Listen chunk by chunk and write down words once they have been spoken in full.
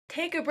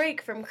Take a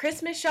break from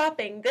Christmas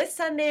shopping this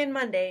Sunday and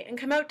Monday and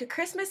come out to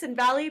Christmas and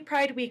Valley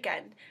Pride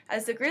weekend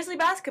as the Grizzly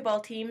basketball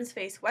teams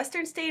face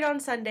Western State on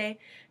Sunday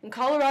and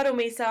Colorado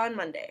Mesa on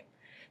Monday.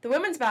 The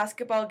women's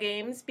basketball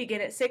games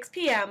begin at 6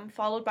 p.m.,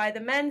 followed by the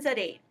men's at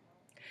 8.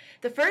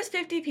 The first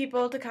 50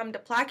 people to come to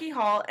Plackey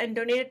Hall and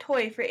donate a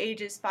toy for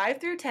ages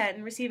 5 through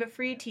 10 receive a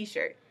free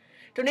t-shirt.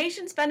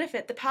 Donations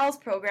benefit the PALS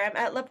program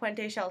at La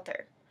Puente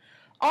Shelter.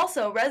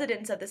 Also,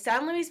 residents of the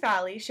San Luis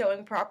Valley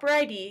showing proper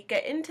ID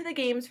get into the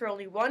games for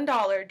only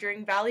 $1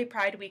 during Valley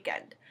Pride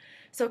weekend.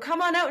 So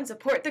come on out and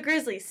support the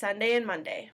Grizzlies Sunday and Monday.